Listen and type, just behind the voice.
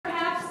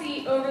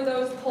feet over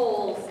those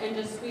poles and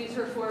just squeeze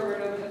her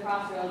forward over the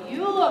cross rail.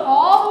 You look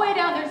all the way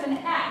down. There's an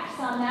X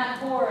on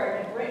that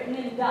board written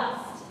in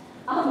dust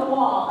on the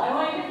wall. I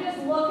want you to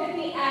just look at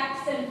the X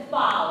and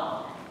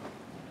follow.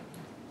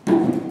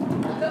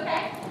 That's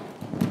okay.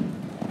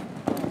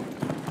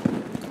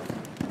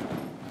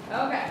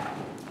 Okay.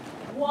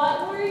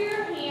 What were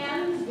your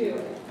hands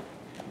doing?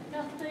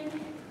 Nothing.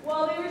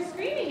 Well, they were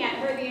screaming at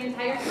her the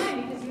entire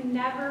time because you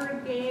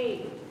never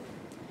gave.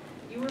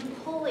 You were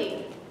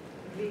pulling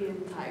the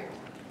entire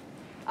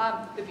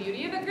time. The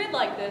beauty of a grid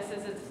like this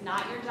is it's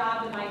not your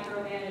job to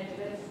micromanage it.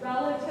 It's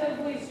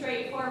relatively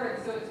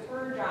straightforward, so it's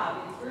her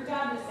job. It's her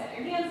job to set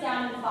your hands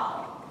down and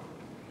follow.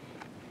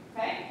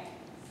 Okay?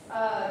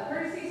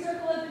 Courtesy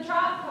circle at the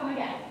trot, come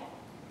again.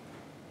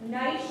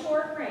 Nice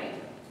short frame.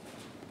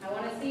 I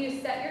want to see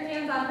you set your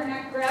hands on her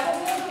neck, grab a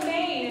hold of the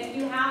mane if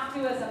you have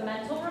to as a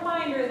mental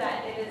reminder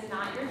that it is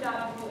not your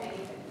job to do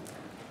anything.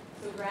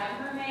 So grab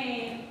her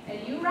mane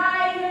and you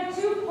ride in a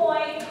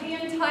 2-point the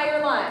entire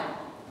line.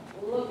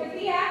 Look at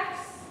the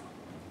X,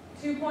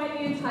 2-point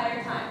the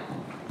entire time.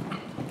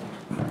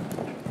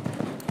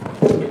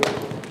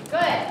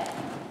 Good.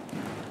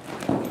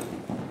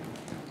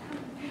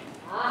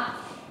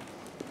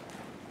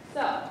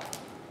 So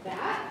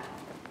that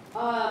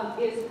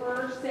is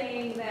her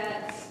saying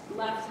that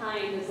left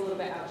hind is a little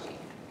bit ouchy.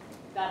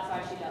 That's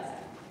why she does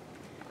it.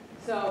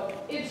 So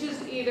it's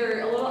just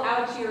either a little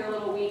ouchy or a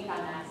little weak on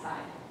that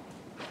side.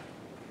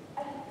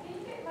 I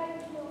think it might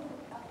be a little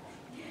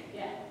ouchy.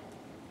 Yeah.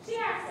 She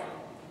acts like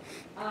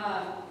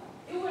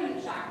it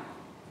wouldn't shock me.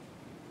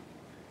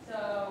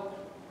 So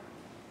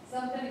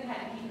something to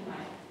kind of keep in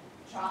mind.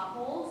 Trot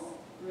pulls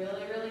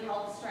really, really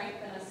help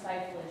strengthen a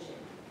stifle issue,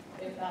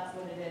 if that's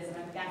what it is. And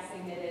I'm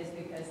guessing it is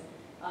because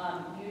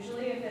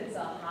usually if it's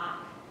a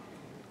hock,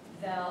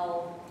 I'm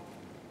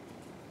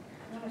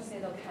going to say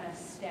they'll kind of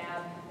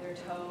stab their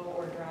toe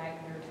or drag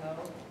their toe.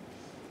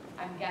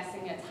 I'm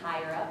guessing it's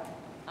higher up.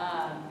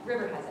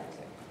 River has that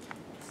too.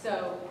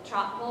 So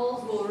trot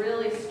pulls will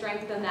really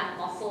strengthen that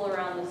muscle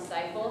around the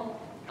stifle,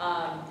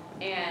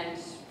 and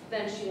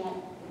then she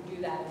won't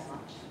do that as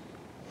much.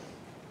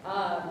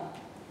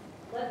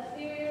 Let's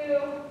do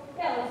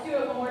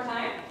it one more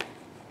time.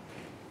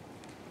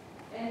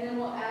 And then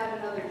we'll add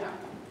another jump.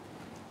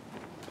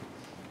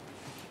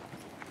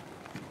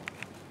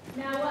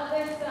 Now what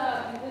this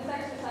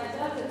exercise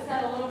does, it's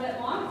set a little bit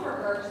long for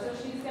her, so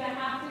she's going to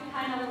have to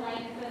kind of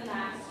lengthen